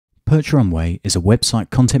Perch Runway is a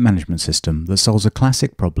website content management system that solves a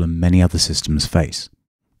classic problem many other systems face.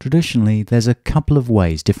 Traditionally, there's a couple of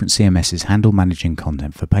ways different CMSs handle managing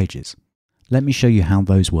content for pages. Let me show you how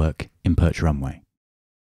those work in Perch Runway.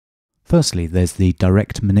 Firstly, there's the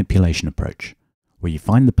direct manipulation approach, where you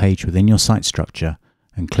find the page within your site structure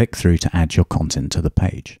and click through to add your content to the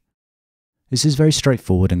page. This is very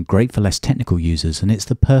straightforward and great for less technical users, and it's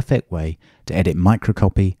the perfect way to edit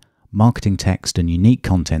microcopy, marketing text, and unique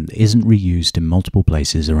content that isn't reused in multiple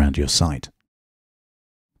places around your site.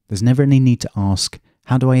 There's never any need to ask,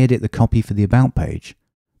 how do I edit the copy for the About page?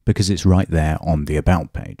 Because it's right there on the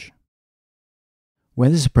About page. Where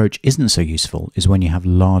this approach isn't so useful is when you have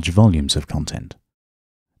large volumes of content.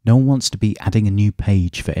 No one wants to be adding a new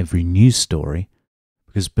page for every news story,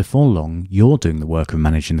 because before long you're doing the work of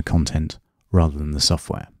managing the content rather than the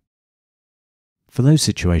software. For those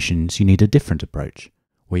situations, you need a different approach,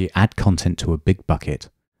 where you add content to a big bucket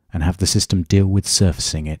and have the system deal with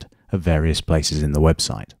surfacing it at various places in the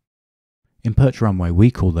website. In Perch Runway,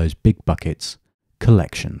 we call those big buckets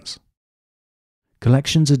collections.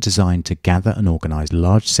 Collections are designed to gather and organize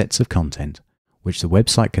large sets of content, which the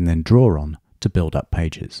website can then draw on to build up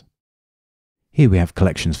pages. Here we have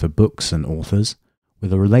collections for books and authors,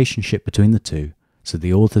 with a relationship between the two, so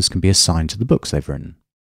the authors can be assigned to the books they've written.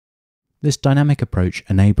 This dynamic approach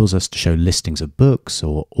enables us to show listings of books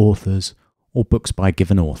or authors, or books by a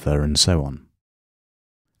given author, and so on.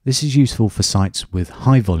 This is useful for sites with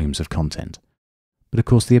high volumes of content, but of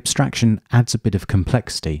course the abstraction adds a bit of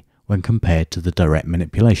complexity when compared to the direct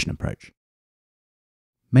manipulation approach.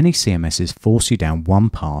 Many CMSs force you down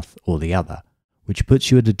one path or the other, which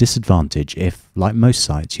puts you at a disadvantage if, like most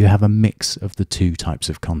sites, you have a mix of the two types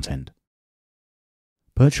of content.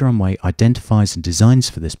 Perch Runway identifies and designs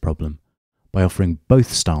for this problem by offering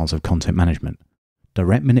both styles of content management: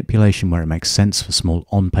 direct manipulation where it makes sense for small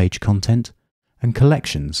on-page content, and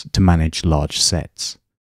collections to manage large sets.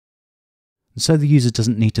 And so the user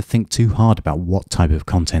doesn't need to think too hard about what type of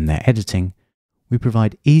content they're editing. We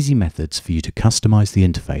provide easy methods for you to customize the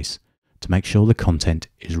interface to make sure the content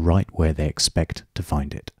is right where they expect to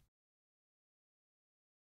find it.